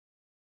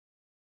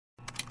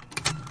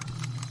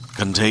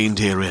Contained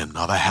herein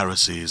are the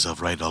heresies of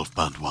Radolf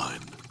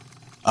Burntwine,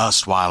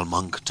 erstwhile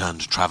monk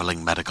turned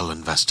traveling medical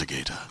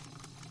investigator.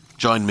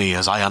 Join me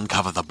as I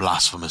uncover the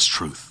blasphemous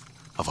truth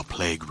of a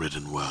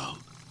plague-ridden world,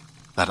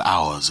 that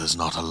ours is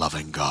not a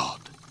loving God,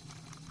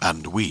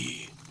 and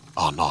we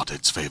are not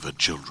its favored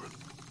children.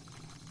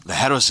 The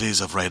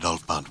heresies of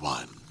Radolf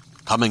Burntwine,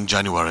 coming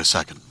January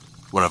 2nd,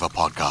 wherever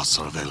podcasts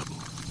are available.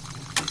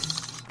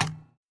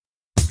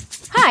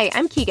 Hi,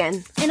 I'm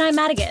Keegan. And I'm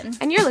Madigan.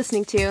 And you're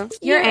listening to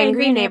Your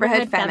Angry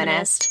Neighborhood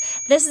Feminist.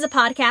 This is a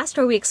podcast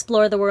where we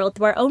explore the world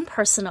through our own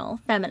personal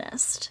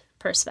feminist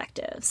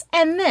perspectives.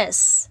 And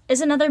this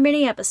is another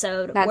mini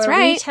episode where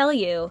we tell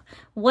you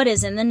what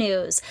is in the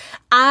news.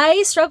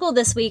 I struggled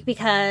this week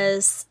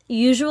because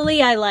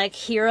usually I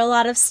hear a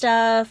lot of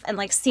stuff and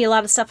see a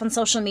lot of stuff on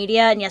social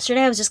media. And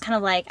yesterday I was just kind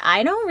of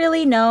I don't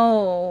really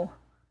know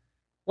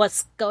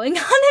what's going on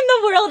in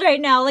the world right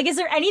now. Is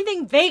there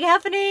anything big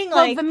happening?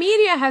 Well, the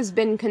media has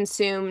been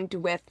consumed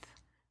with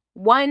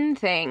one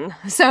thing.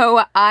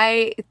 So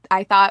I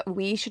thought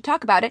we should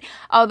talk about it.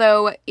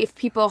 Although if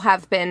people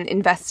have been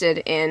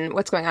invested in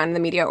what's going on in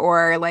the media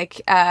or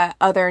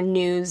other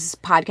news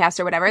podcasts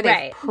or whatever,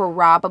 they've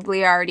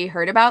probably already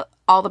heard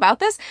all about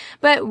this.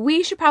 But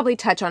we should probably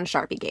touch on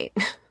Sharpiegate.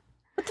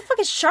 What the fuck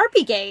is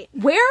Sharpiegate?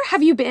 Where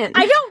have you been?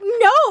 I don't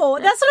know.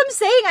 That's what I'm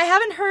saying. I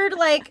haven't heard,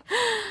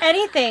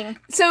 anything.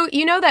 So,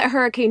 you know that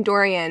Hurricane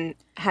Dorian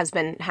has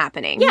been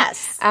happening.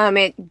 Yes.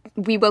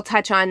 We will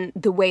touch on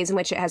the ways in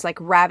which it has,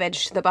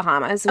 ravaged the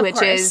Bahamas,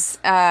 which is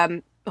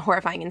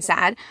horrifying and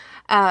sad.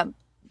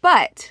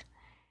 But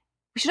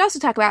we should also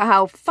talk about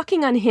how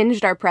fucking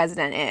unhinged our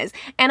president is.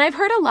 And I've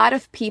heard a lot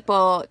of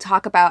people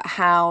talk about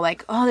how,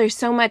 there's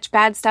so much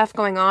bad stuff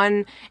going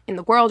on in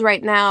the world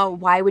right now.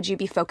 Why would you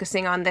be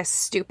focusing on this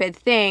stupid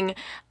thing?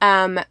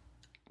 And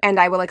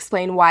I will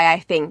explain why I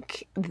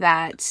think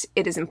that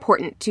it is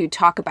important to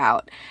talk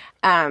about.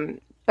 But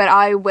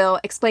I will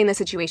explain the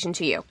situation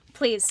to you.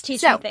 Please,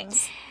 teach me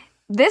things.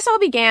 This all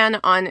began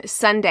on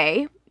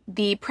Sunday.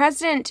 The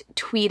president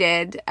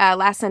tweeted,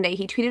 last Sunday,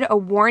 he tweeted a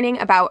warning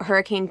about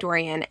Hurricane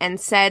Dorian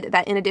and said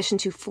that in addition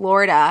to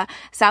Florida,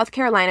 South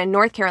Carolina,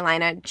 North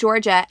Carolina,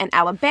 Georgia, and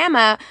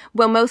Alabama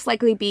will most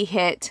likely be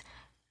hit,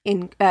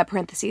 in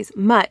parentheses,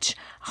 much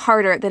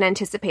harder than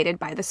anticipated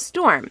by the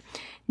storm.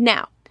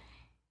 Now,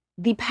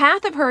 the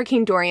path of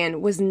Hurricane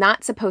Dorian was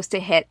not supposed to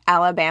hit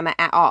Alabama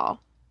at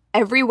all.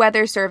 Every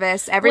weather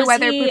service,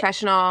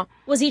 professional...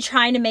 Was he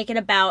trying to make it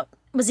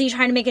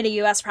a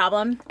U.S.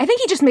 problem? I think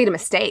he just made a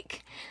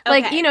mistake.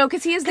 Okay.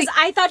 Because he is Because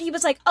I thought he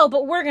was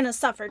but we're going to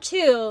suffer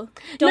too.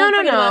 Don't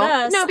forget about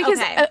us. No, because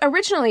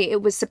originally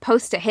it was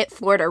supposed to hit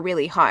Florida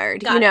really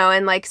hard,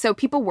 and so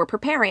people were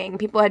preparing.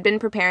 People had been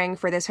preparing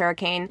for this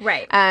hurricane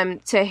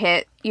to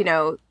hit,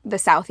 the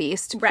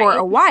southeast for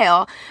a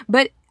while.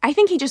 But I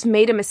think he just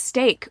made a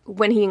mistake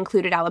when he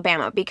included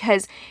Alabama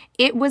because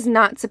it was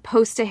not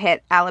supposed to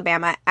hit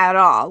Alabama at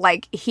all.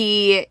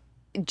 He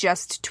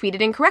just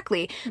tweeted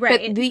incorrectly.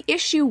 Right. But the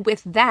issue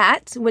with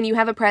that, when you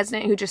have a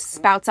president who just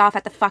spouts off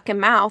at the fucking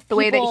mouth the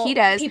way that he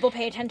does, people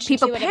pay attention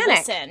people to it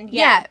panic. And listen.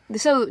 Yeah.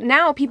 So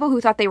now people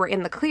who thought they were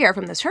in the clear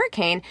from this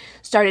hurricane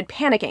started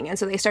panicking. And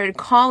so they started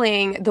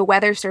calling the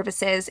weather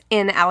services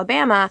in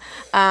Alabama,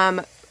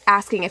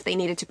 asking if they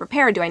needed to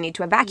prepare. Do I need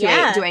to evacuate?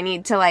 Yeah. Do I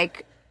need to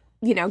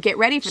get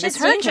ready for this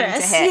hurricane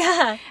dangerous. to hit?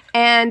 Yeah.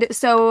 And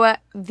so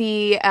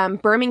the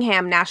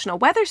Birmingham National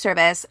Weather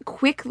Service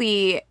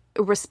quickly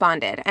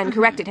responded and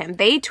corrected him.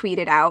 They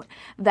tweeted out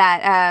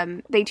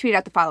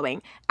the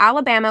following: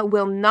 Alabama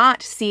will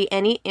not see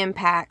any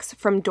impacts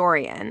from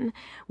Dorian.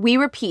 We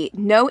repeat,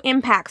 no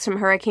impacts from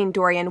Hurricane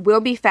Dorian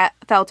will be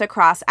felt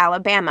across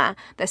Alabama.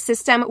 The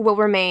system will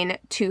remain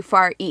too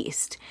far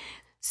east.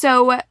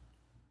 So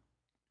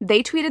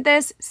they tweeted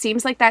this.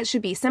 Seems like that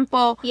should be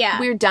simple.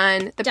 Yeah. We're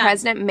done. The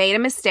president made a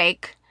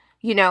mistake.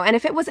 And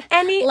if it was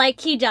any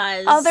he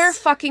does other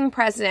fucking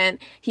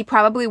president, he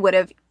probably would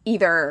have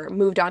either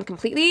moved on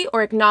completely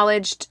or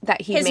acknowledged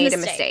that he made a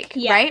mistake,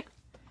 right?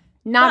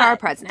 Not our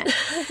president.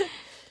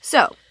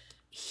 So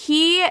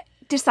he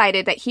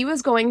decided that he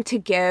was going to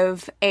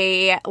give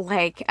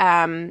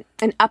an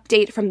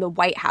update from the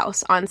White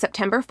House on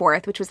September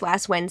 4th, which was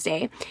last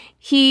Wednesday.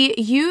 He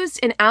used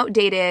an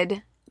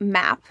outdated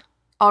map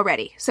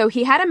already. So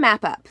he had a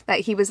map up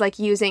that he was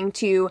using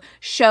to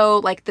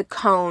show the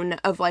cone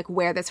of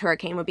where this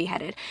hurricane would be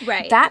headed.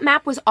 Right. That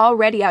map was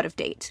already out of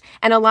date.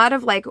 And a lot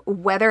of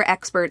weather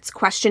experts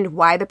questioned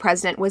why the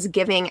president was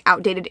giving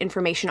outdated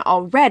information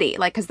already.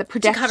 Because the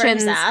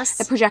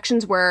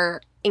projections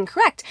were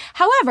incorrect.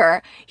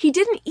 However, he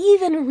didn't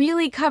even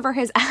really cover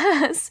his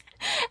ass.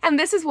 And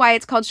this is why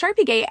it's called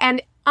Sharpiegate.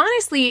 And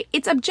honestly,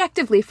 it's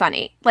objectively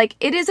funny.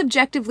 It is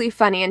objectively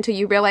funny until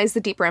you realize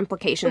the deeper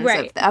implications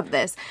of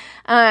this.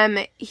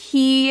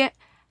 He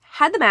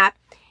had the map,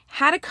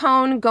 had a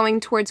cone going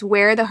towards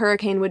where the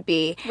hurricane would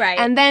be. Right.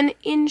 And then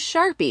in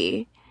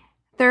Sharpie,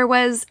 there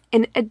was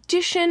an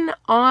addition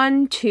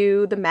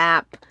onto the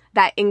map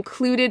that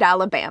included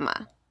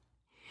Alabama.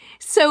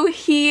 So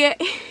he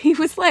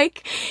was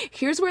like,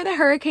 here's where the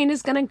hurricane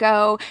is going to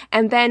go.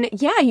 And then,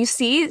 yeah, you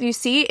see,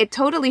 it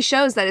totally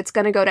shows that it's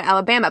going to go to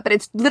Alabama, but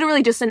it's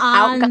literally just an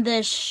on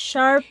the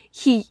Sharpie.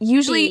 He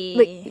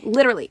usually,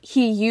 literally,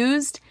 he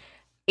used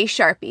a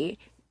Sharpie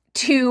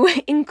to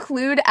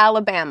include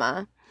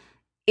Alabama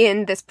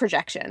in this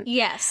projection.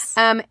 Yes.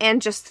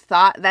 And just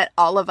thought that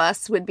all of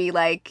us would be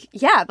like,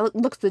 yeah, that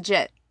looks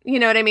legit. You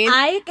know what I mean?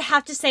 I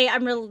have to say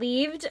I'm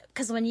relieved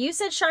because when you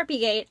said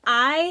Sharpiegate,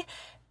 I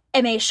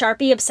am a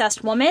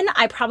Sharpie-obsessed woman.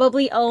 I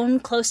probably own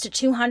close to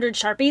 200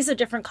 Sharpies of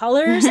different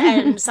colors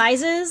and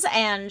sizes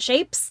and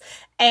shapes.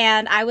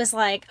 And I was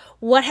like,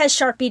 what has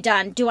Sharpie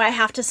done? Do I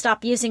have to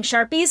stop using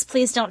Sharpies?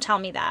 Please don't tell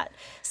me that.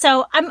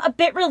 So I'm a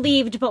bit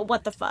relieved, but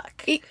what the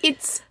fuck?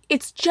 It's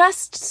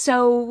just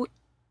so...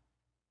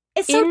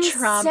 It's so insane.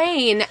 Trump.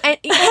 And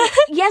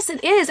yes,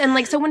 it is. And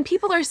like, so when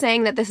people are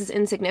saying that this is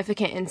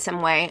insignificant in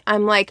some way,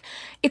 I'm like,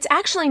 it's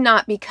actually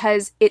not,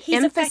 because it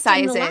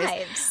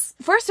emphasizes.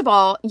 First of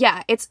all,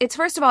 yeah, it's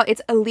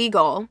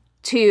illegal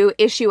to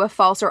issue a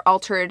false or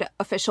altered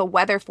official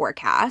weather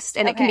forecast,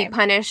 and it can be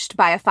punished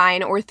by a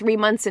fine or 3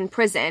 months in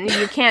prison.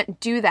 You can't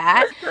do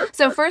that.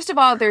 So first of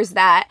all, there's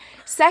that.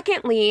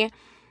 Secondly,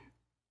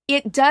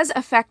 it does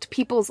affect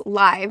people's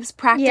lives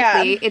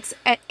practically.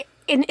 Yeah.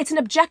 It's an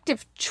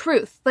objective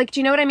truth. Like, do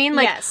you know what I mean?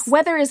 Like, yes.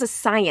 Weather is a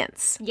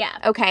science. Yeah.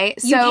 Okay?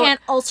 So you can't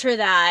alter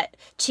that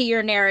to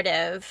your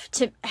narrative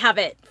to have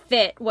it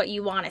fit what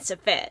you want it to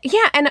fit.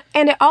 Yeah, and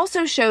it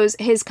also shows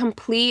his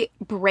complete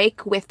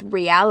break with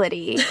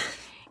reality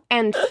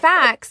and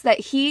facts that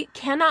he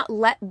cannot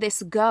let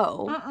this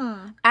go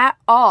at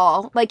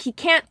all. Like, he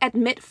can't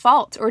admit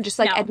fault or just,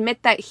 like,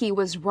 admit that he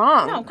was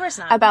wrong of course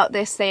not. About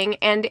this thing,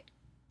 and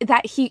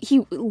that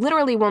he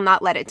literally will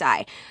not let it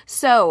die.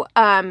 So,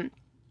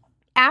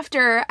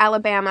 after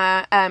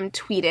Alabama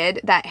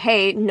tweeted that,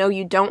 hey, no,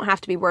 you don't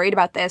have to be worried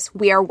about this.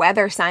 We are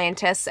weather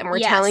scientists, and we're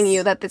telling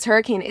you that this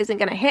hurricane isn't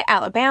going to hit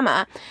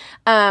Alabama.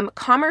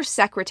 Commerce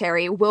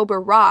Secretary Wilbur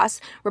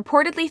Ross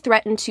reportedly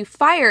threatened to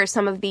fire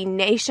some of the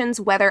nation's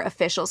weather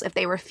officials if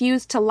they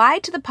refused to lie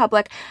to the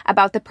public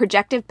about the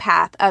projected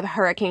path of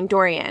Hurricane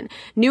Dorian.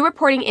 New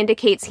reporting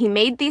indicates he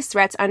made these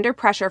threats under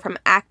pressure from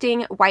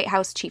acting White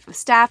House Chief of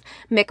Staff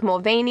Mick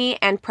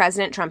Mulvaney and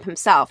President Trump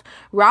himself.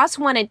 Ross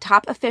wanted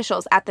top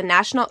officials at the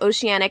National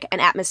Oceanic and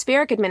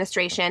Atmospheric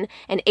Administration,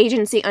 an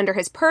agency under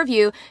his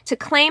purview, to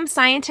claim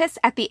scientists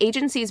at the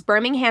agency's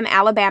Birmingham,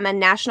 Alabama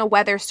National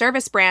Weather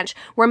Service branch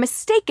were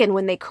mistaken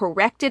when they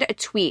corrected a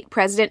tweet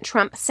President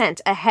Trump sent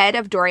ahead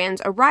of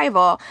Dorian's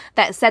arrival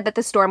that said that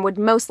the storm would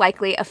most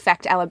likely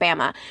affect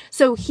Alabama.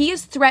 So he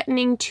is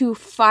threatening to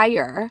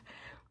fire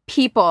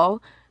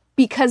people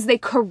because they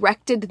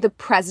corrected the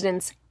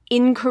president's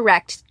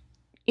incorrect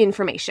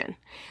information.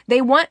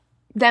 They want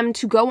them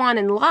to go on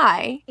and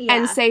lie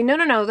and say,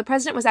 no, the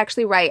president was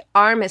actually right,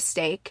 our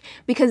mistake,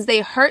 because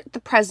they hurt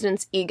the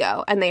president's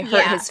ego and they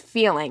hurt his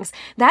feelings.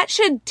 That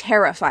should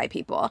terrify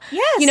people.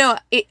 Yes. You know,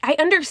 I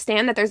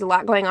understand that there's a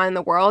lot going on in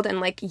the world, and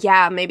like,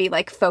 yeah, maybe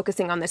like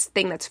focusing on this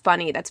thing that's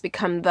funny, that's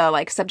become the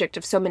like subject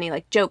of so many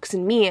like jokes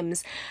and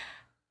memes,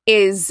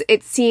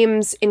 it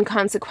seems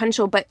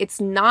inconsequential, but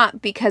it's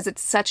not, because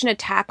it's such an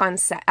attack on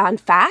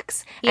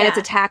facts and it's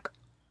attack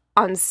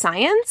on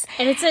science,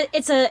 and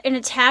it's an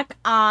attack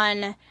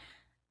on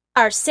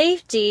our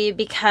safety,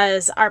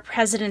 because our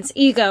president's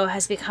ego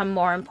has become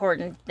more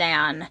important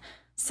than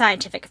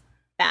scientific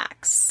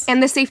facts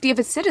and the safety of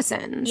his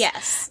citizens.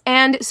 Yes.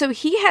 And so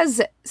he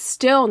has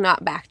still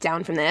not backed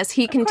down from this.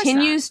 He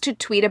continues to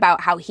tweet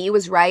about how he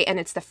was right, and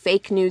it's the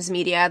fake news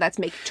media that's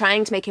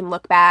trying to make him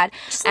look bad.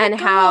 Just and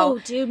how,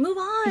 dude, move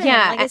on.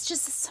 Yeah, like, it's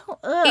just so.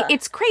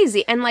 It's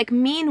crazy. And like,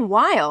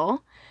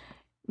 meanwhile,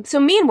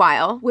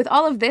 with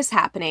all of this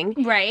happening,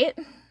 right,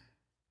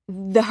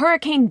 the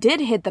hurricane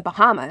did hit the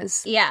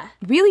Bahamas. Yeah.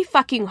 Really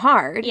fucking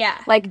hard. Yeah.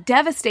 Like,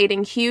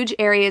 devastating huge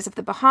areas of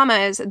the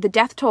Bahamas. The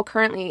death toll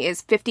currently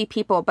is 50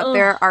 people, but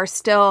there are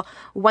still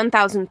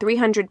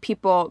 1,300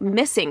 people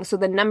missing. So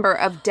the number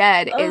of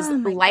dead is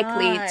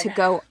likely to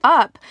go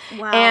up.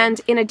 Wow. And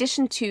in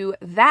addition to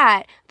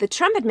that, the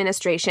Trump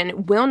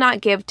administration will not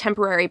give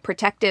temporary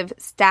protective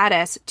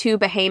status to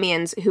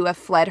Bahamians who have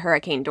fled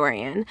Hurricane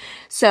Dorian.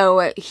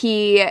 So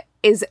he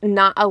is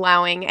not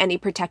allowing any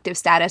protective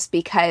status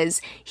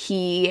because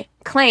he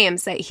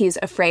claims that he's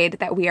afraid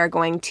that we are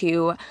going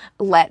to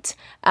let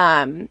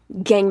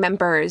gang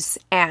members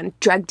and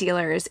drug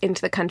dealers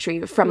into the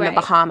country from the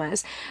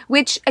Bahamas,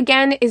 which,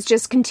 again, is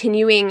just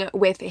continuing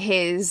with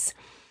his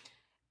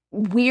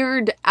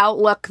weird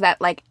outlook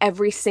that, like,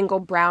 every single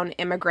brown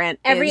immigrant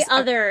every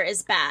other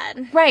is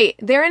bad. Right.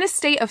 They're in a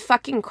state of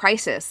fucking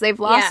crisis. They've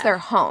lost their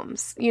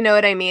homes. You know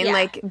what I mean? Yeah.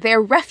 Like,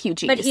 they're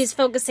refugees. But he's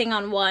focusing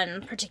on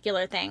one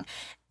particular thing.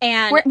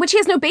 And which he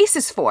has no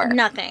basis for.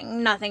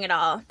 Nothing at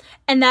all.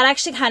 And that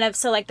actually kind of,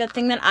 so like the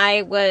thing that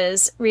I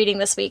was reading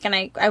this week, and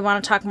I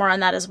want to talk more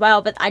on that as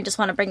well, but I just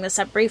want to bring this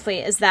up briefly,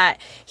 is that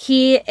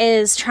he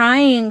is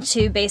trying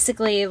to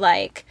basically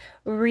like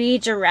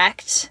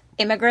redirect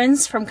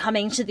immigrants from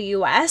coming to the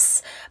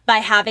U.S. by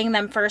having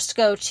them first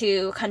go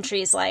to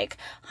countries like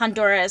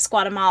Honduras,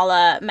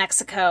 Guatemala,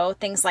 Mexico,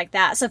 things like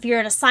that. So if you're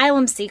an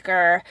asylum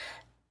seeker,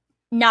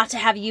 not to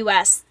have the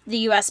U.S.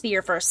 be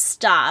your first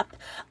stop.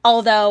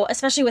 Although,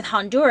 especially with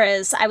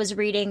Honduras, I was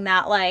reading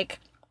that, like,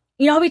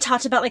 you know how we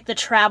talked about, like, the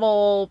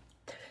travel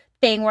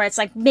thing where it's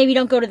like, maybe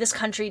don't go to this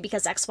country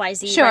because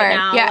XYZ right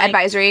now. Yeah, like,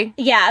 advisory.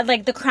 Yeah,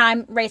 like the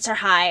crime rates are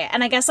high.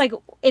 And I guess like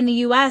in the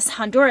US,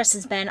 Honduras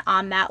has been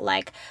on that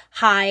like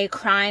high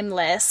crime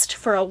list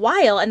for a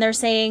while. And they're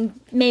saying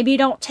maybe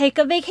don't take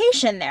a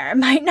vacation there. It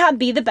might not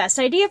be the best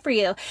idea for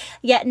you.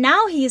 Yet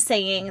now he's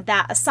saying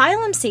that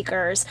asylum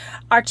seekers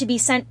are to be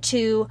sent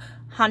to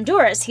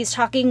Honduras. He's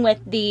talking with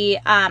the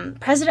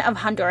president of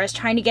Honduras,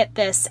 trying to get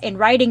this in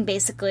writing,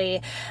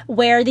 basically,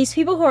 where these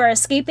people who are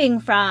escaping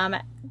from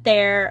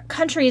their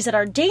countries that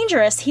are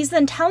dangerous, he's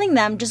then telling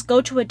them just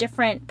go to a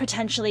different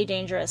potentially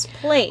dangerous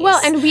place. Well,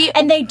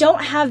 and they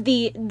don't have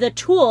the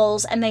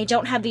tools and they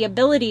don't have the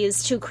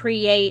abilities to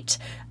create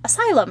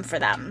asylum for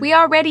them. We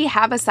already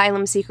have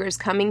asylum seekers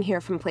coming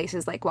here from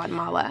places like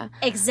Guatemala.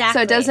 Exactly.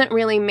 So it doesn't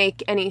really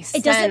make any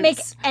sense. It doesn't make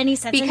any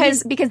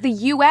sense. Because the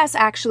U.S.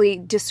 actually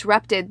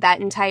disrupted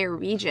that entire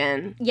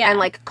region and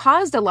like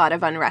caused a lot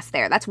of unrest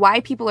there. That's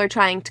why people are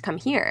trying to come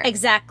here.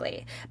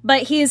 Exactly.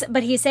 But he's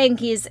saying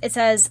it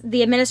says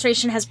the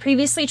administration has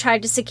previously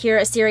tried to secure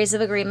a series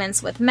of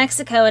agreements with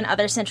Mexico and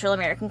other Central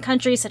American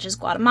countries such as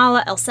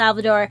Guatemala, El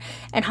Salvador,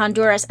 and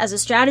Honduras as a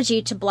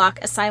strategy to block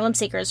asylum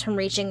seekers from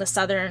reaching the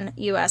southern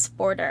U.S.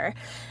 border.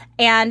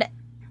 And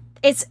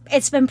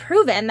it's been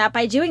proven that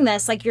by doing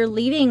this, like, you're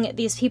leaving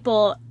these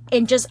people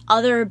in just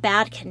other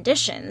bad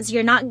conditions.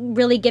 You're not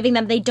really giving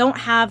them, they don't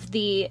have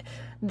the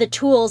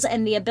tools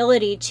and the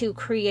ability to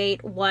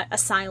create what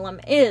asylum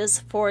is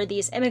for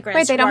these immigrants.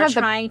 Right, they don't have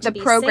the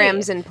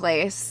programs in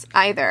place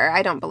either,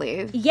 I don't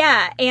believe.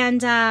 Yeah,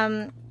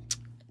 and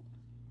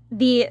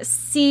the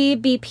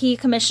CBP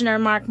Commissioner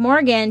Mark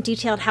Morgan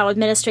detailed how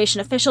administration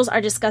officials are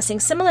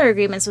discussing similar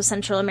agreements with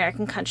Central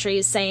American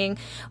countries, saying,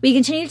 we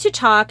continue to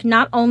talk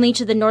not only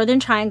to the Northern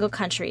Triangle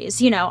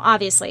countries,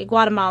 obviously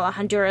Guatemala,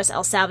 Honduras,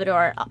 El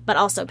Salvador, but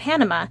also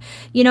Panama,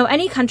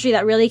 any country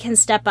that really can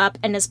step up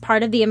and is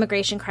part of the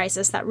immigration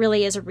crisis that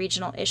really is a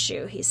regional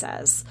issue, he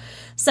says.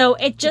 So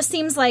it just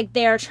seems like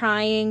they're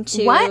trying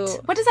to...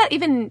 What? What does that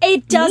even mean?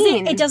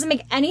 It doesn't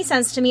make any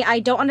sense to me.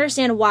 I don't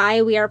understand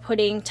why we are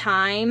putting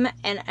time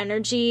and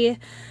energy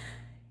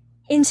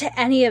into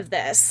any of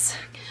this.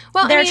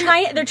 Well, they're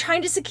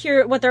trying to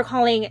secure what they're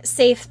calling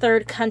safe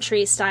third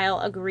country style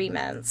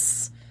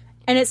agreements.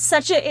 And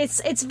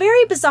it's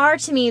very bizarre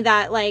to me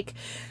that, like,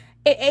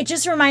 it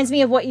just reminds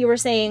me of what you were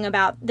saying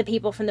about the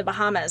people from the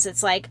Bahamas.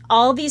 It's like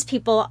all these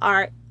people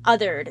are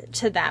othered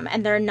to them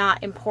and they're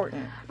not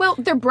important. Well,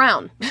 they're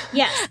brown.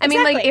 Yes. I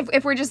mean, like,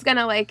 if we're just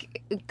gonna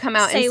like come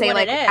out and say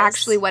like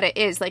actually what it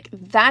is, like,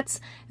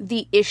 that's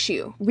the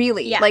issue,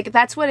 really. Yeah. Like,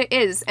 that's what it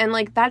is. And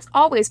like, that's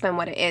always been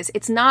what it is.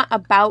 It's not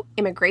about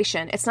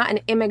immigration. It's not an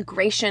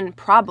immigration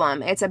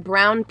problem. It's a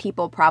brown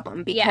people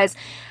problem because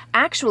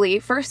actually,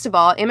 first of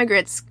all,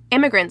 immigrants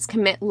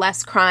commit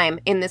less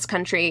crime in this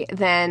country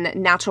than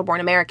natural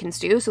born Americans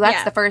do. So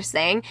that's the first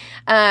thing.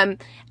 And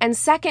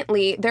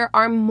secondly, there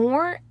are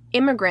more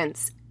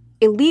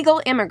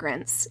illegal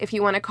immigrants, if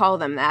you want to call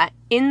them that,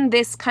 in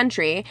this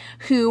country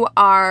who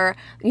are,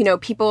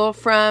 people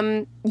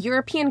from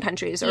European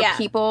countries or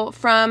people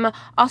from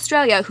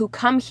Australia who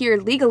come here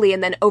legally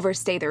and then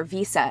overstay their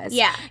visas.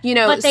 Yeah.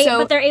 But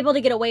they're able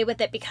to get away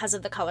with it because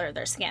of the color of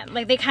their skin.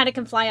 Like, they kind of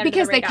can fly under the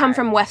radar. Because they come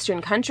from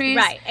Western countries.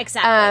 Right,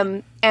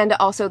 exactly. And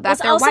also that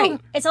they're white.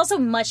 It's also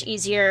much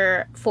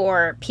easier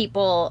for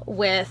people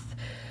with,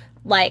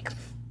 like,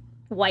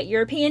 white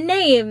European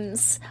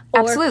names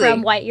or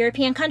from white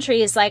European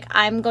countries. Like,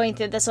 I'm going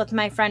through this with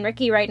my friend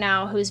Ricky right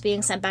now, who's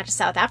being sent back to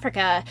South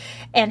Africa,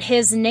 and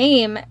his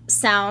name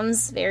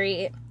sounds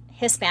very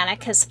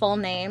Hispanic, his full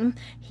name.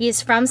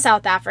 He's from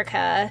South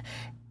Africa.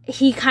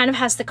 He kind of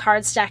has the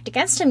cards stacked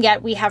against him,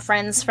 yet we have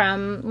friends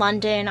from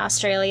London,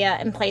 Australia,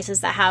 and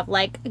places that have,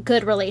 like,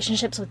 good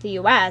relationships with the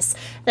U.S.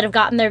 that have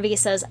gotten their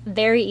visas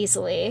very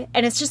easily.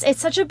 And it's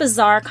such a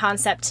bizarre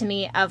concept to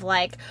me of,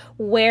 like,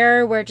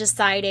 where we're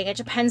deciding. It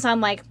depends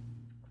on, like,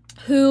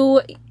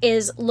 who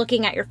is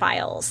looking at your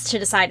files to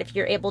decide if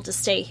you're able to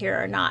stay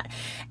here or not.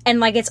 And,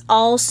 like, it's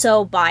all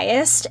so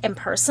biased and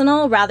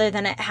personal rather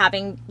than it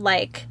having,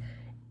 like,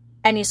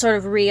 any sort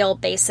of real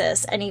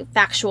basis, any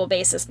factual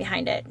basis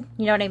behind it.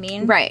 You know what I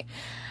mean? Right.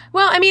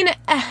 Well, I mean,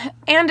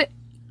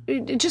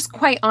 and just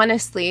quite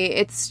honestly,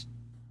 it's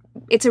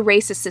a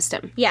racist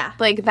system. Yeah.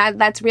 Like,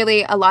 that's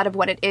really a lot of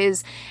what it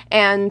is.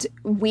 And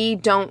we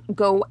don't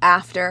go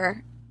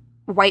after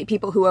white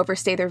people who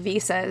overstay their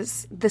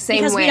visas the same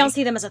way. Because we don't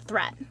see them as a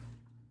threat.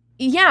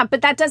 Yeah,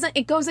 but that doesn't,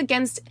 it goes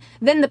against,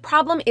 then the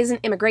problem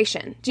isn't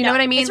immigration. Do you know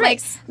what I mean? It's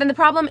race. Then the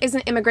problem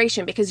isn't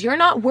immigration because you're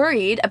not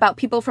worried about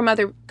people from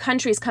other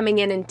countries coming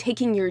in and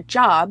taking your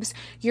jobs.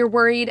 You're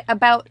worried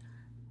about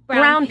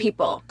brown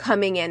people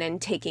coming in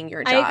and taking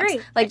your jobs. I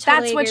agree. Like,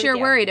 that's what you're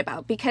worried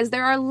about because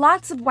there are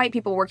lots of white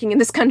people working in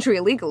this country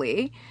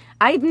illegally.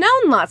 I've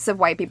known lots of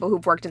white people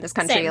who've worked in this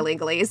country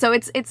illegally. So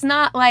it's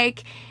not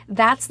like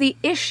that's the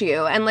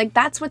issue. And, like,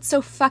 that's what's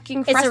so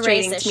fucking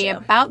frustrating to me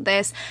about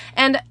this.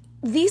 And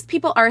these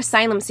people are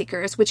asylum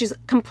seekers, which is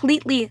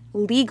completely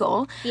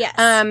legal. Yes.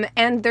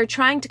 And they're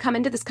trying to come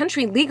into this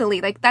country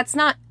legally. Like, that's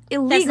not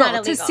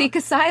illegal to seek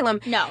asylum.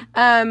 No.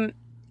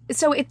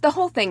 So the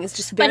whole thing is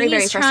just very,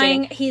 very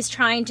frustrating. He's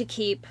trying to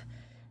keep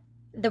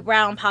the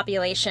brown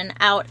population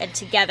out and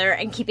together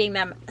and keeping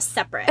them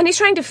separate. And he's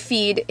trying to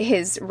feed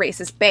his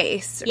racist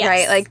base,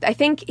 right? Like, I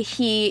think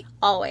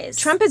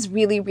Trump is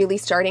really, really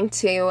starting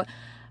to...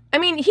 I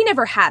mean, he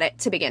never had it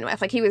to begin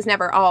with. Like, he was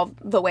never all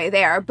the way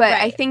there. But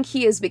I think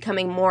he is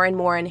becoming more and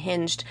more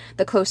unhinged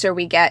the closer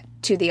we get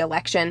to the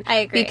election. I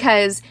agree.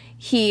 Because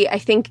he, I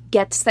think,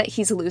 gets that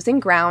he's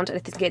losing ground. I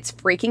think it's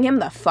freaking him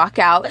the fuck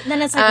out. But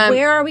then it's like,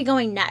 where are we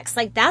going next?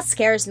 Like, that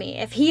scares me.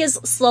 If he is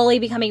slowly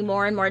becoming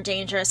more and more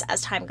dangerous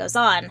as time goes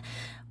on,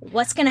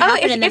 what's going to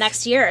happen in the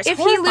next year? It's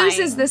horrifying. He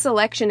loses this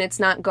election, it's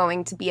not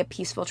going to be a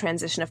peaceful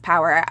transition of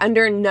power. I'm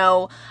under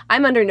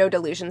no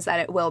delusions that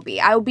it will be.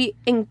 I will be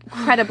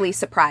incredibly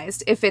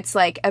surprised if it's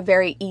like a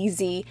very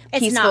easy,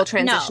 peaceful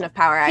transition of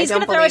power. He's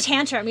going to throw a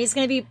tantrum. He's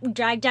going to be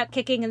dragged up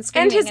kicking and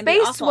screaming. And his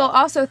base will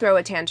also throw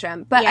a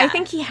tantrum. But I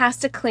think he has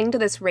to cling to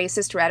this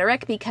racist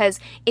rhetoric because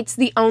it's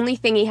the only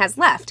thing he has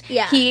left.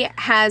 Yeah. He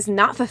has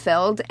not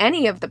fulfilled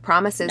any of the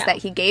promises that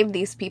he gave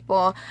these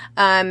people.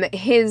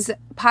 His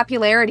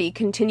popularity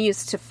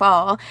continues to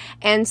fall,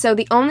 and so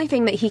the only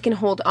thing that he can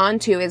hold on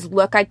to is,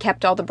 look, I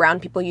kept all the brown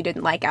people you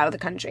didn't like out of the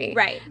country.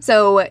 Right.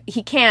 So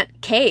he can't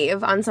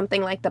cave on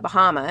something like the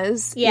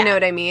Bahamas. You know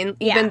what I mean?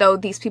 Even though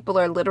these people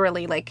are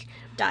literally, like,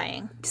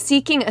 dying,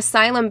 seeking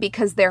asylum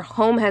because their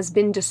home has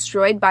been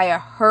destroyed by a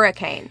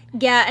hurricane.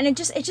 Yeah, and it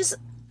just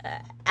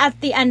at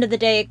the end of the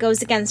day, it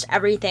goes against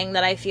everything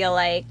that I feel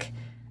like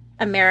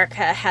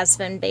America has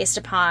been based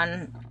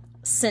upon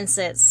since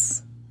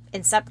its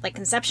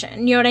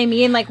conception. You know what I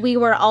mean? Like, we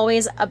were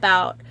always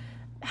about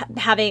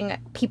having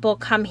people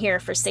come here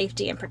for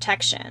safety and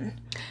protection.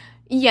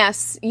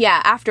 Yes.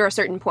 Yeah. After a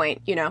certain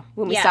point, you know,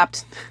 when we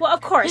stopped. Well,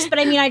 of course. But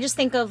I mean, I just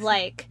think of,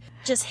 like,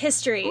 just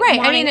history. Right.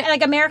 I mean,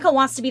 like, America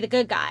wants to be the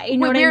good guy. You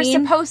know what I mean?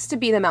 We're supposed to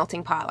be the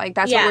melting pot. Like,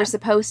 that's what we're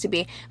supposed to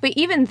be. But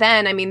even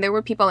then, I mean, there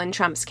were people in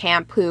Trump's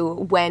camp who,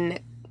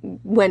 when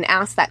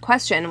asked that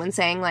question, when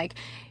saying, like,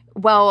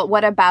 well,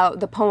 what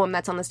about the poem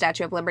that's on the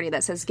Statue of Liberty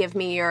that says, give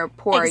me your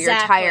poor, you're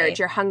tired,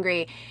 you're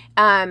hungry?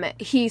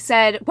 He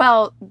said,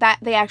 well, that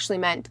they actually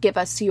meant give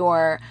us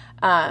your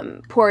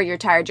poor, you're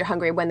tired, you're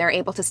hungry when they're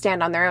able to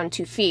stand on their own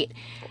 2 feet.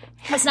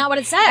 That's not what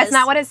it says. That's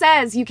not what it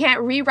says. You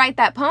can't rewrite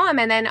that poem.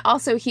 And then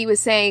also he was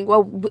saying,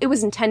 well, it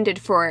was intended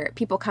for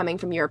people coming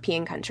from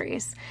European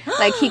countries.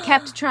 Like, he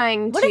kept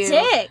trying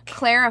to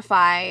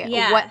clarify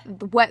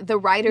what the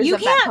writers of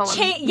that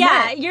poem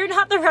meant. You're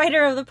not the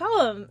writer of the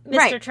poem,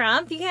 Mr.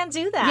 Trump. You can't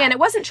do that. Yeah, and it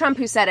wasn't Trump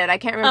who said it. I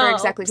can't remember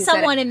exactly who said it.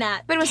 Someone in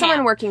that But it was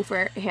someone working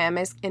for him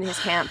in his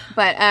camp.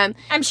 But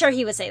I'm sure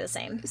he would say the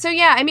same. So,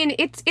 yeah, I mean,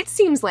 it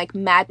seems like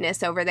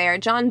madness over there.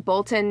 John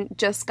Bolton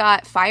just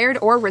got fired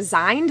or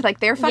resigned.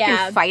 Like, they're fucking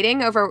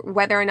fighting over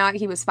whether or not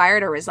he was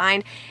fired or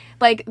resigned.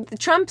 Like,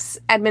 Trump's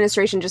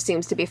administration just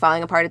seems to be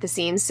falling apart at the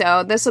seams.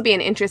 So this will be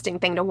an interesting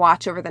thing to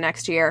watch over the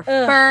next year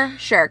for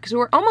sure. Because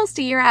we're almost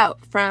a year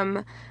out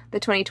from the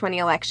 2020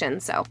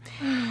 election. So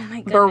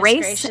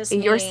brace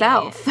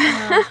yourself.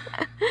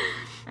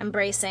 I'm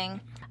bracing.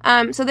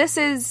 So this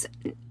is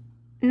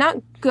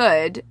not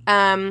good,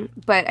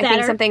 but I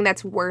think something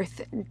that's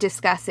worth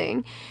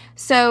discussing.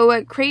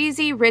 So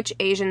Crazy Rich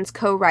Asians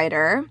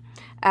co-writer,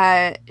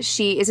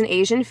 she is an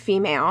Asian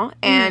female,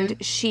 and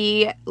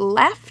she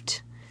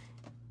left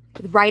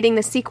writing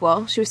the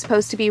sequel. She was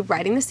supposed to be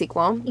writing the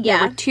sequel. Yeah.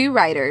 There were 2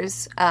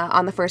 writers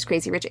on the first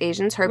Crazy Rich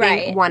Asians, her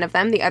being one of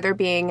them, the other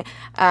being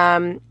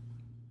a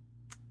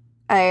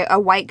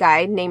white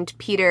guy named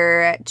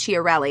Peter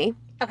Chiarelli.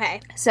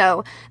 Okay.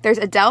 So there's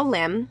Adele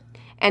Lim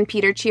and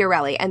Peter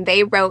Chiarelli, and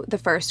they wrote the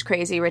first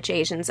Crazy Rich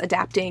Asians,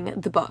 adapting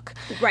the book.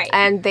 Right.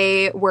 And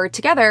they were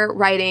together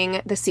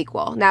writing the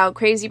sequel. Now,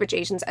 Crazy Rich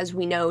Asians, as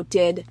we know,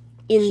 did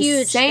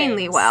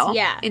insanely well.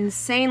 Yeah.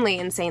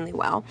 Insanely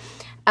well.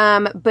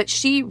 But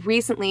she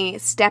recently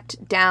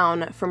stepped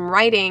down from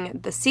writing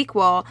the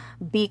sequel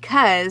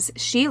because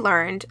she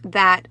learned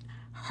that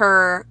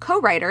her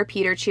co-writer,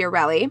 Peter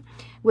Chiarelli,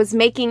 was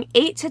making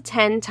 8 to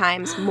 10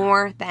 times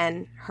more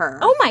than her.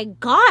 Oh my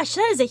gosh,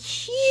 that is a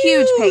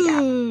huge pay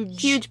gap.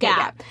 Huge pay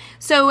gap.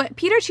 So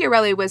Peter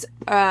Chiarelli was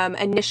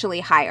initially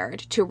hired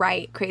to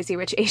write Crazy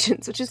Rich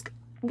Asians, which is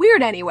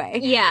weird anyway.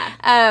 Yeah.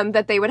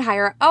 That they would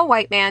hire a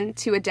white man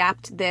to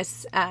adapt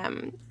this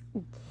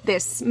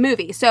this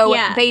movie. So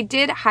they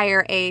did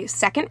hire a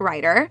second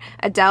writer,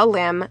 Adele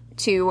Lim,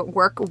 to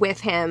work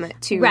with him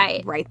to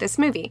write this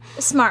movie.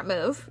 Smart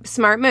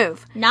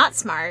move. Not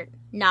smart.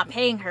 Not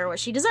paying her what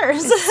she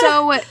deserves.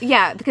 So,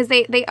 yeah, because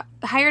they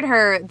hired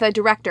her, the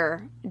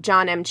director,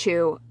 John M.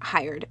 Chu,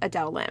 hired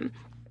Adele Lim.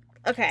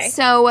 Okay.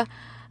 So,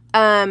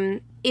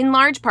 in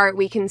large part,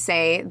 we can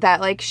say that,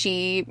 like,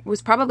 she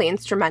was probably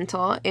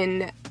instrumental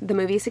in the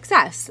movie's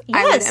success,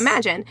 I would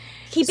imagine.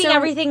 Keeping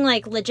everything,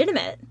 like,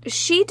 legitimate.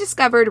 She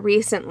discovered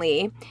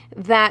recently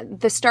that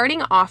the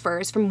starting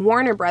offers from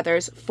Warner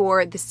Brothers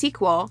for the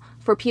sequel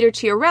for Peter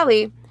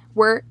Chiarelli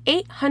were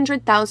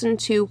 $800,000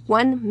 to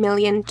 $1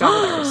 million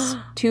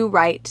to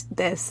write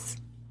this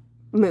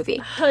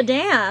movie. Oh,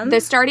 damn. The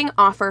starting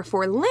offer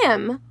for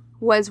Lim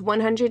was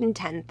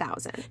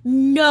 $110,000.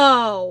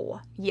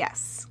 No.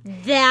 Yes.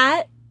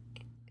 That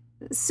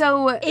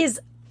is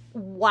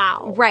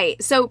wow.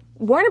 Right. So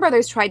Warner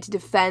Brothers tried to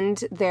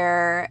defend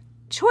their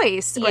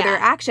choice or their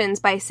actions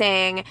by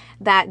saying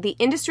that the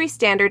industry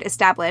standard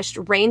established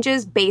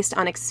ranges based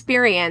on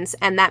experience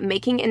and that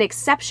making an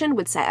exception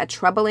would set a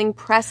troubling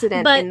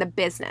precedent in the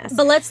business.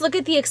 But let's look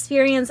at the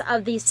experience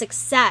of the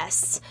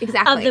success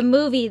of the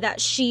movie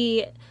that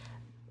she,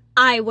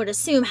 I would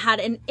assume, had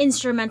an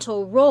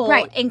instrumental role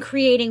in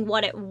creating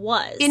what it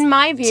was. In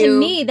my view, to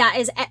me, that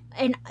is,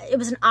 it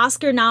was an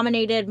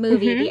Oscar-nominated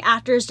movie. Mm-hmm. The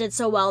actors did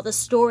so well. The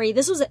story.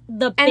 This was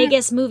the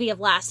biggest movie of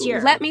last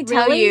year. Let me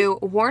tell you,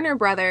 Warner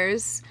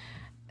Brothers,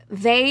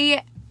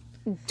 they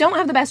don't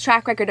have the best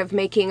track record of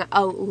making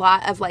a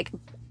lot of, like,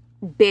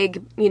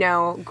 big, you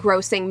know,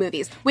 grossing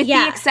movies, with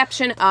the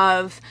exception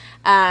of.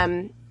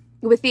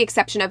 With the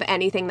exception of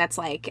anything that's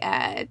like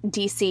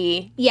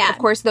DC. Yeah. Of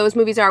course, those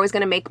movies are always going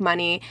to make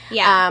money.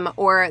 Yeah.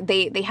 Or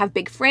they have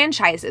big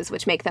franchises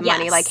which make them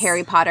money, like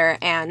Harry Potter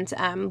and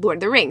Lord of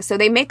the Rings. So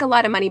they make a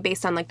lot of money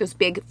based on like those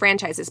big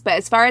franchises. But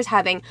as far as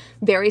having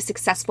very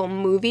successful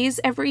movies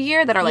every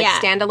year that are like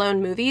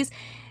standalone movies,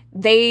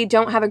 they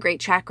don't have a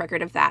great track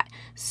record of that.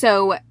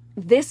 So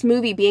this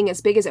movie being as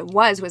big as it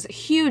was a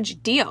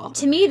huge deal.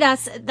 To me,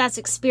 that's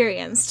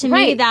experience. To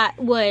me, that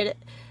would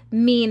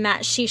mean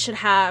that she should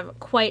have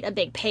quite a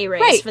big pay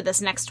raise for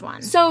this next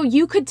one. So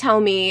you could tell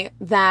me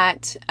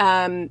that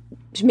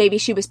maybe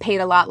she was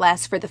paid a lot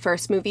less for the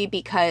first movie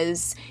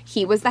because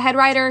he was the head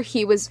writer,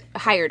 he was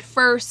hired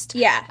first,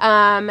 he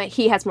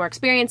has more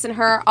experience than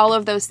her, all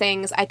of those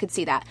things, I could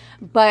see that.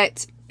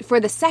 But for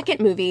the second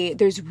movie,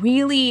 there's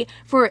really,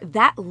 for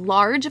that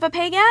large of a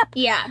pay gap,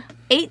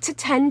 8 to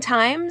 10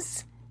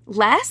 times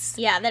less.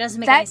 Yeah, that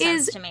doesn't make any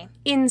sense to me. That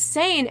is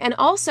insane. And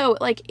also,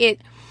 like, it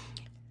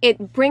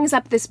brings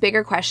up this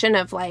bigger question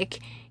of,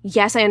 like,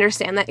 yes, I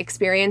understand that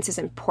experience is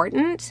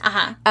important,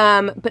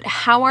 but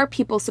how are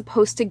people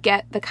supposed to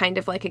get the kind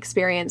of, like,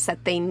 experience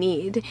that they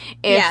need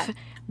if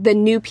the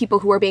new people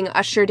who are being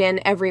ushered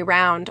in every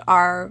round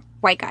are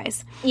white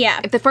guys?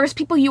 Yeah. If the first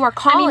people you are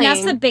calling... I mean,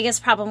 that's the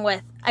biggest problem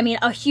with... I mean,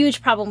 a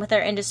huge problem with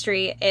our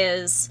industry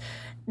is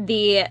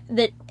the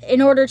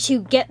in order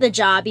to get the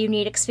job, you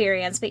need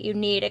experience, but you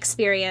need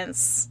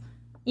experience...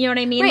 You know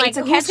what I mean? Right,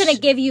 like, who's going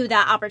to give you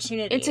that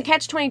opportunity? It's a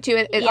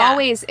catch-22. It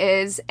always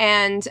is.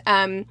 And,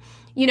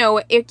 you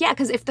know,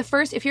 because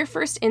if your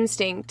first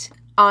instinct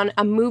on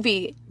a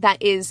movie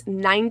that is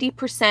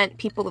 90%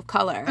 people of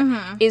color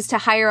is to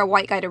hire a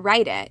white guy to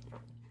write it,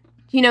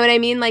 you know what I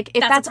mean? Like,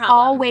 if that's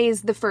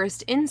always the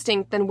first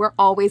instinct, then we're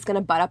always going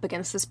to butt up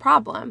against this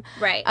problem.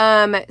 Right.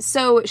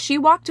 So she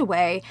walked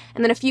away,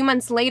 and then a few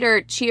months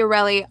later,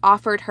 Chiarelli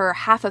offered her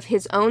half of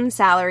his own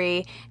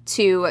salary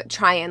to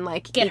try and,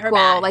 like, get her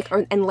back.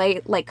 And lay,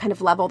 like, kind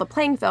of level the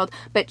playing field,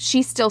 but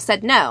she still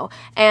said no.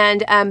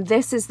 And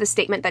this is the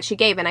statement that she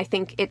gave, and I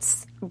think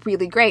it's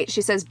really great.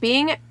 She says,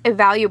 being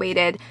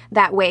evaluated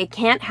that way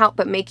can't help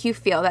but make you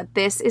feel that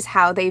this is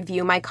how they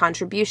view my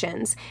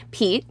contributions.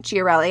 Pete,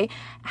 Chiarelli,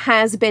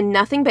 has been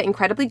nothing but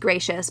incredibly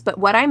gracious, but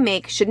what I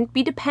make shouldn't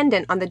be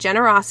dependent on the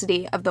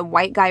generosity of the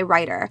white guy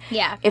writer.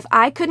 Yeah. If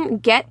I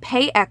couldn't get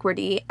pay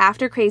equity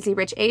after Crazy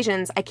Rich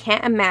Asians, I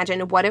can't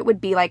imagine what it would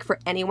be like for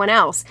anyone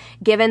else,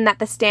 given that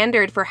the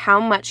standard for how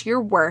much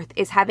you're worth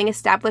is having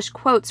established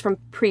quotes from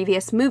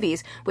previous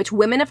movies, which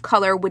women of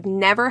color would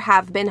never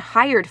have been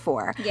hired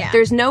for. Yeah.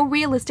 There's no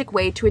realistic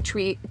way to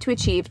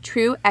achieve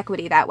true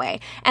equity that way.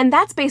 And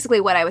that's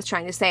basically what I was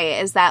trying to say,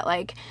 is that,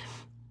 like,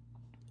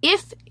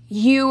 if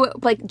you,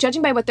 like,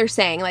 judging by what they're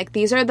saying, like,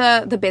 these are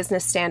the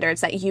business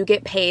standards that you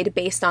get paid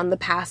based on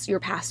your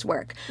past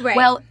work. Right.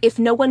 Well, if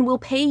no one will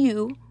pay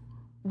you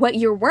what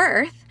you're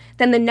worth,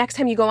 then the next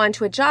time you go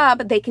onto a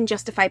job, they can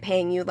justify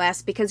paying you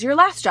less because your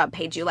last job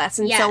paid you less,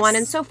 and so on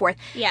and so forth.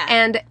 Yeah.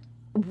 And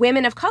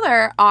women of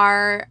color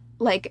are,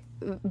 like,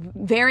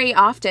 very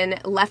often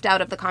left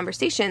out of the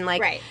conversation.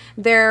 Like,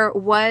 there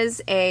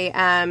was a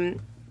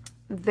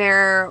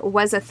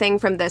thing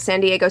from the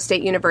San Diego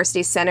State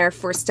University Center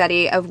for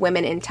Study of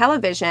Women in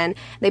Television.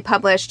 They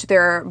published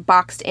their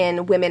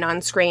boxed-in Women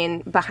on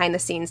Screen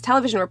behind-the-scenes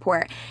television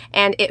report,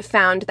 and it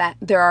found that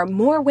there are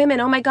more women.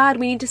 Oh my God,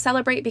 we need to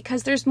celebrate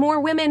because there's more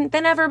women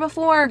than ever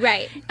before.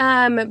 Right.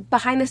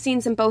 Behind the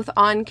scenes and both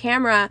on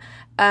camera.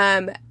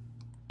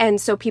 And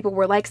so people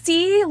were like,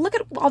 see, look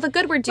at all the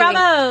good we're doing.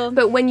 Bravo.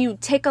 But when you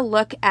take a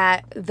look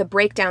at the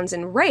breakdowns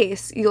in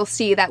race, you'll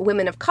see that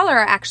women of color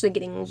are actually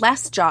getting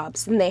less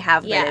jobs than they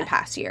have been in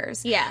past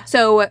years. Yeah.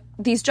 So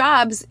these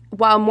jobs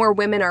while more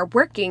women are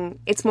working,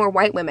 it's more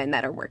white women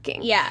that are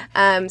working. Yeah. So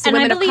and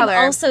women I believe of color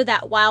also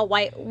that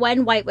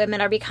when white women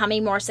are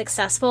becoming more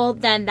successful,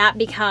 then that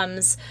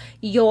becomes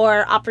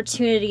your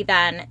opportunity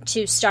then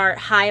to start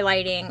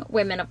highlighting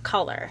women of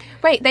color.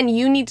 Right. Then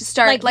you need to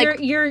start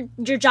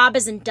your job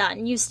isn't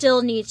done. You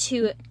still need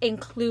to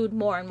include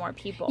more and more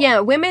people. Yeah,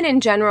 women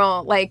in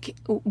general, like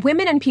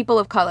women and people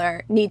of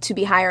color need to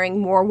be hiring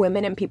more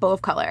women and people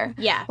of color.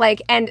 Yeah.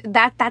 Like, and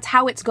that's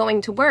how it's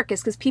going to work, is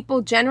because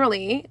people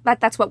generally,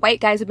 that's what white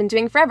guys have been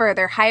doing forever.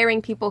 They're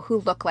hiring people who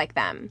look like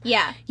them.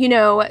 Yeah. You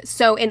know,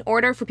 so in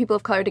order for people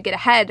of color to get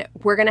ahead,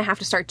 we're going to have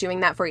to start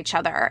doing that for each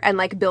other and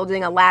like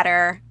building a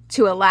ladder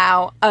to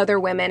allow other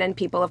women and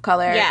people of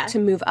color to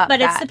move up.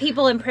 But it's the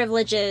people in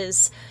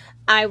privileges,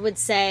 I would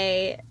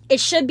say, it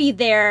should be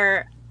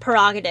their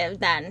prerogative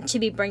then to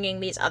be bringing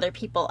these other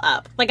people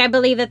up. Like, I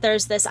believe that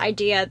there's this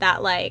idea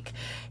that, like,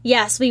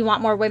 yes, we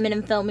want more women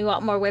in film, we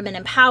want more women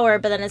in power,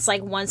 but then it's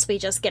like, once we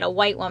just get a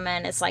white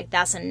woman, it's like,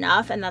 that's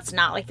enough, and that's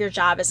not, like, your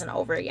job isn't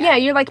over yet. Yeah,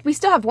 you're like, we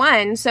still have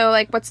one, so,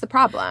 like, what's the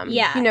problem?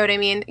 Yeah. You know what I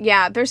mean?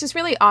 Yeah, there's this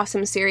really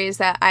awesome series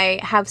that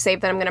I have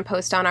saved that I'm going to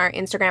post on our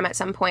Instagram at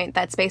some point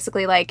that's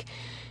basically, like,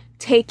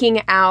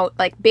 taking out,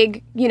 like,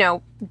 big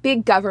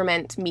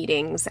government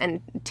meetings and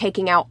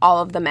taking out all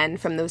of the men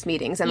from those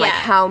meetings and like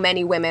how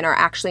many women are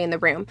actually in the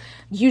room.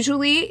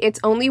 Usually it's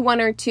only one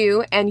or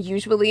two, and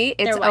usually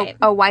it's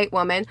a white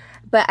woman.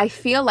 But I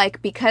feel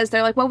like because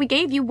they're like, well, we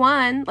gave you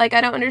one. Like, I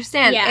don't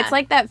understand. Yeah. It's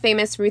like that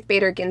famous Ruth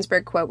Bader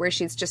Ginsburg quote where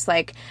she's just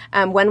like,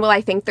 when will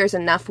I think there's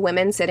enough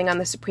women sitting on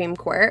the Supreme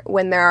Court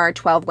when there are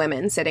 12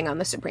 women sitting on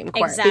the Supreme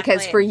Court? Exactly.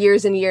 Because for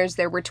years and years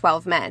there were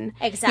 12 men.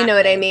 Exactly. You know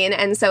what I mean?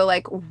 And so,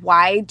 like,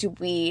 why do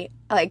we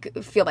like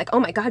feel like, oh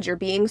my God, you're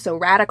being so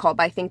radical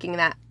by thinking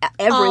that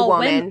every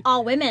woman,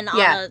 all women,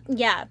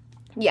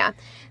 yeah.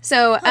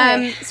 So,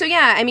 so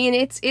yeah, I mean,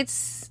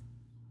 it's.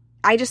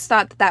 I just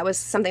thought that was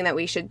something that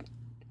we should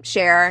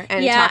share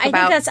and talk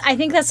about. I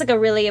think that's like a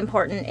really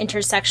important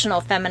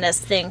intersectional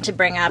feminist thing to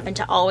bring up and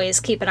to always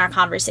keep in our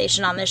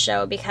conversation on this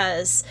show,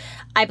 because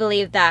I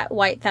believe that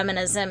white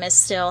feminism is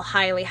still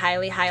highly,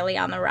 highly, highly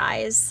on the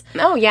rise.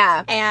 Oh,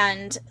 yeah.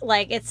 And,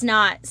 like, it's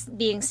not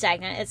being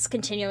stagnant. It's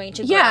continuing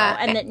to grow.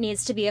 And it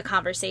needs to be a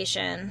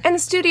conversation. And the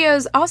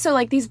studios also,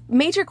 like, these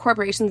major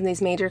corporations and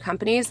these major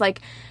companies,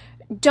 like,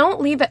 don't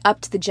leave it up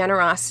to the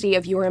generosity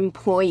of your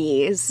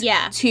employees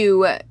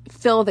to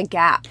fill the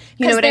gap.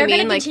 You know what I mean? Because they're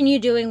going to continue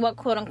doing what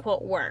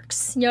quote-unquote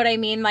works. You know what I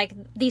mean? Like,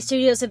 these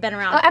studios have been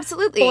around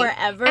absolutely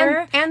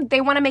forever. And they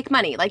want to make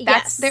money. Like,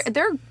 that's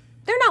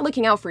they're not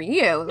looking out for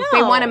you. No.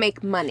 They want to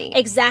make money.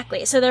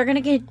 Exactly. So they're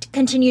going to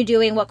continue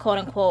doing what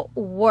quote-unquote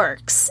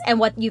works and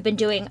what you've been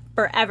doing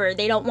forever.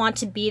 They don't want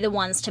to be the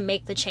ones to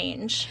make the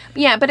change.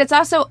 Yeah, but it's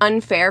also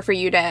unfair for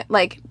you to,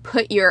 like,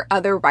 put your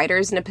other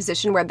writers in a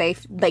position where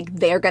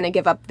they're going to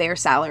give up their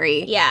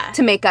salary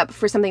to make up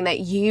for something that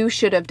you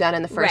should have done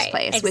in the first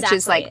place, exactly. which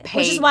is, like,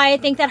 pay. Which is why I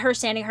think that her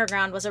standing her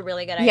ground was a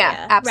really good idea.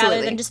 Yeah, absolutely.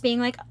 Rather than just being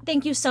like,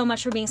 thank you so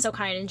much for being so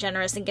kind and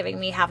generous and giving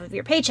me half of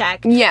your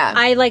paycheck. Yeah.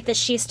 I like that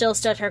she still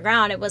stood her ground.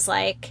 It was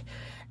like,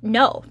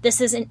 no, this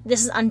is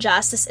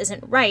unjust, this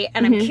isn't right,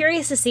 and I'm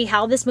curious to see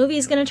how this movie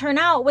is going to turn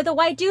out with a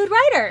white dude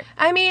writer.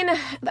 I mean,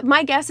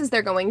 my guess is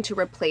they're going to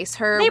replace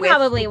her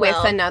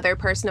with another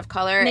person of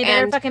color. They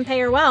better fucking pay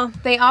her well.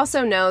 They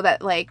also know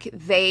that, like,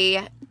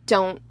 they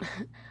don't,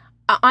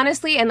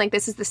 honestly, and, like,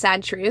 this is the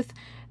sad truth,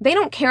 they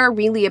don't care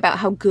really about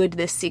how good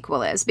this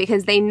sequel is,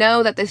 because they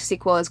know that this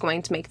sequel is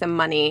going to make them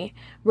money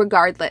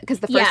regardless,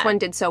 because the first one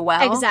did so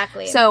well.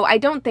 Exactly. So I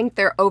don't think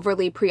they're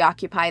overly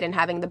preoccupied in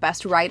having the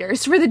best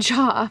writers for the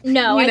job.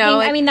 No,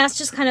 I mean, that's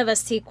just kind of a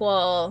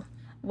sequel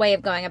way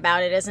of going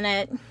about it, isn't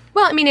it?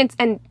 Well, I mean,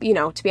 and, you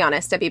know, to be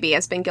honest, WB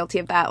has been guilty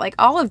of that. Like,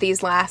 all of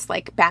these last,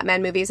 like,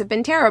 Batman movies have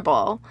been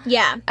terrible.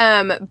 Yeah.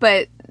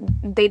 But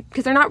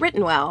because they're not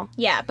written well.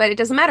 Yeah. But it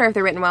doesn't matter if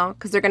they're written well,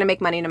 because they're going to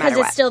make money no matter what.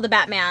 Because it's still the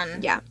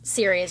Batman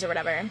series or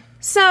whatever.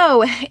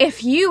 So,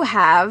 if you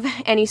have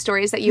any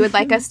stories that you would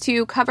like us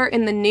to cover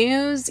in the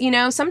news, you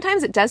know,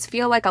 sometimes it does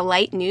feel like a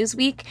light news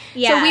week.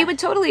 Yeah. So we would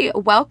totally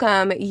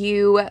welcome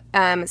you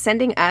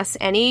sending us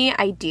any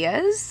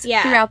ideas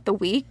throughout the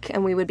week,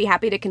 and we would be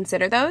happy to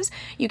consider those.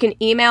 You can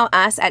email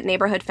us at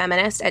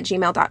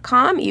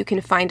neighborhoodfeminist@gmail.com. You can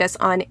find us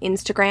on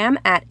Instagram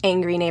at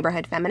Angry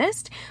Neighborhood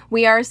Feminist.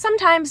 We are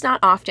sometimes, not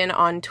often,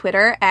 on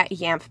Twitter at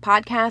YANF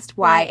Podcast,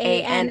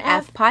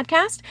 YANF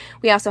Podcast.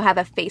 We also have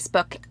a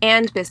Facebook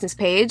and business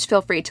page.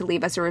 Feel free to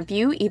leave us a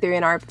review either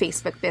in our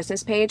Facebook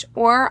business page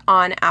or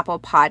on Apple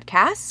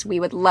Podcasts.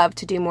 We would love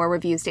to do more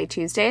Reviews Day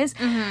Tuesdays.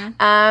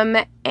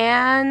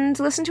 And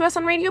listen to us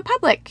on Radio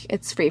Public.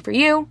 It's free for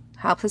you.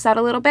 Helps us out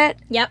a little bit.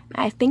 Yep.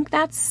 I think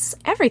that's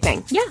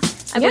everything. Yeah,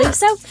 I believe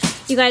so.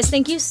 You guys,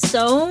 thank you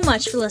so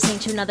much for listening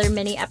to another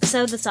mini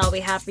episode. That's all we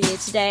have for you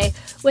today.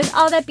 With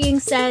all that being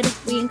said,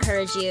 we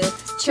encourage you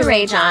to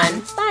rage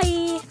on.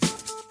 Bye.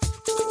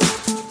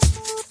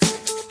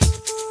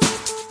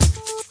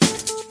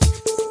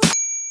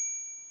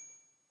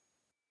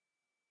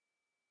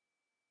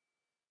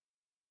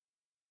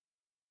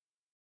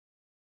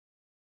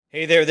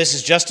 Hey there, this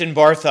is Justin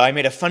Bartha. I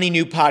made a funny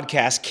new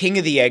podcast, King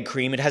of the Egg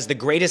Cream. It has the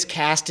greatest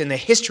cast in the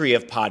history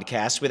of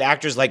podcasts with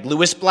actors like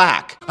Louis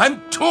Black. I'm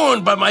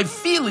torn by my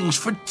feelings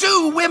for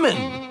two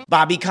women.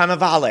 Bobby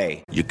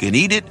Cannavale. You can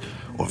eat it,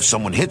 or if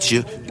someone hits you,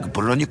 you can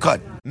put it on your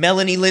cut.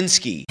 Melanie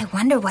Linsky. I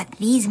wonder what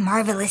these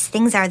marvelous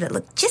things are that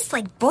look just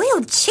like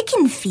boiled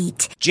chicken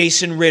feet.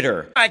 Jason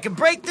Ritter. I can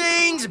break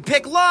things and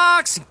pick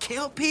locks and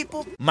kill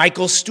people.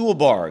 Michael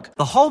Stuhlbarg.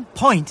 The whole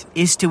point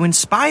is to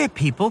inspire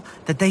people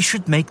that they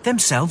should make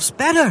themselves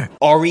better.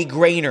 Ari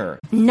Grainer.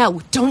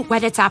 No, don't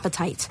whet its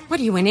appetite.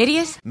 What are you, an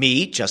idiot?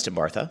 Me, Justin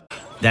Bartha.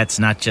 That's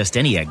not just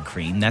any egg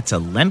cream, that's a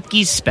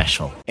Lemke's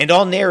special. And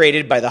all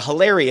narrated by the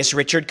hilarious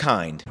Richard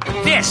Kind.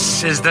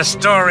 This is the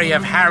story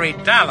of Harry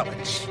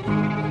Dalowitz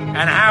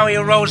and how he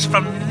rose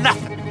from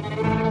nothing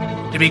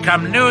to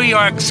become New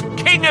York's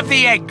King of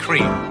the Egg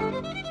Cream.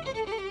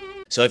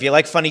 So if you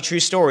like funny true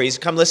stories,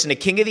 come listen to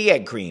King of the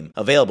Egg Cream,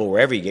 available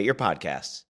wherever you get your podcasts.